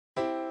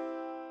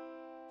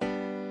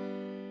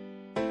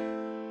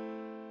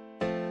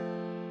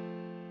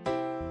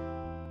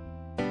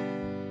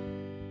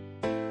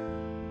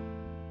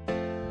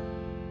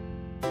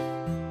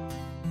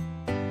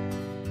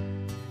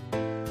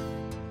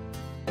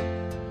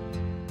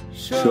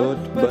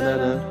Short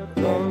banana,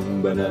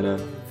 long banana,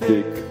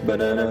 thick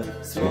banana,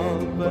 small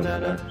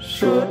banana.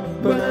 Short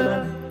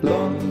banana,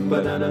 long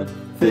banana,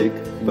 thick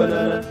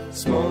banana,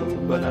 small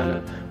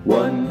banana.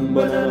 One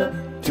banana,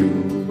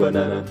 two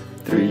banana,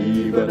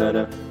 three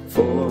banana,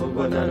 four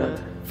banana,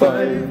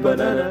 five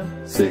banana,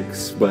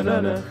 six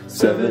banana,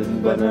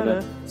 seven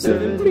banana,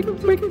 seven.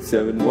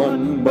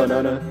 One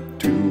banana,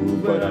 two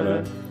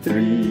banana,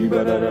 three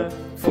banana,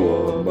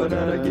 four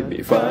banana. Give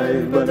me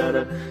five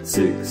banana,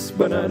 six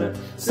banana,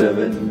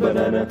 seven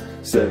banana,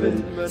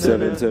 seven.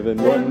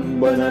 One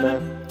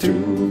banana,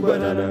 two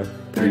banana,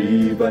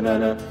 three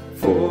banana,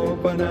 four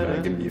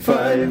banana. Give me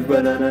five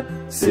banana,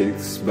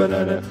 six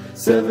banana,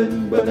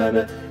 seven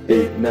banana,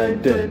 8,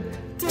 9, 10.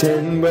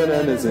 10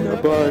 bananas in a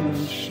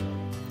bunch.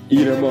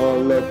 Eat 'em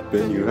all up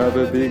and you have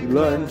a big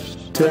lunch.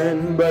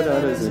 10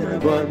 bananas in a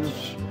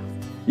bunch.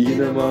 Eat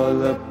 'em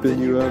all up and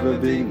you have a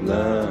big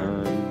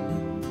lunch.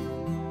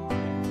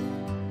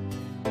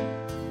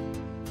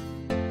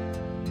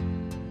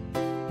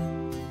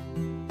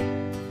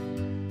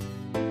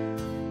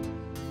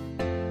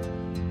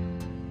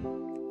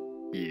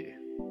 Yeah,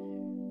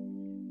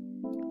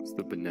 it's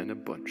the Banana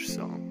Bunch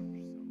song.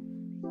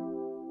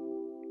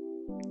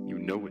 You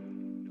know it.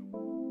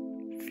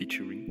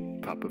 Featuring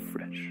Papa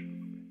Fresh.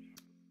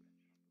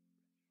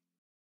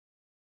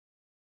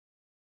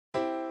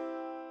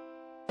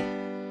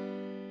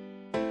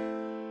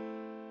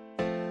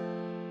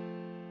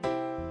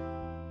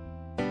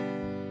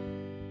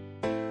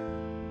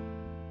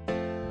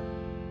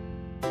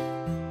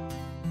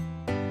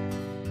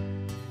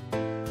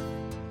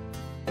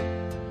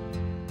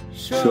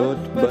 Short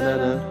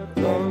banana,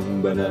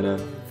 long banana,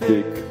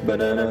 thick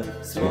banana,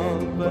 small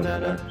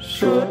banana.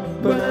 Short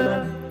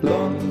banana,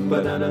 long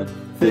banana,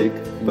 thick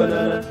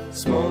banana,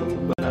 small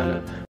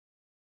banana.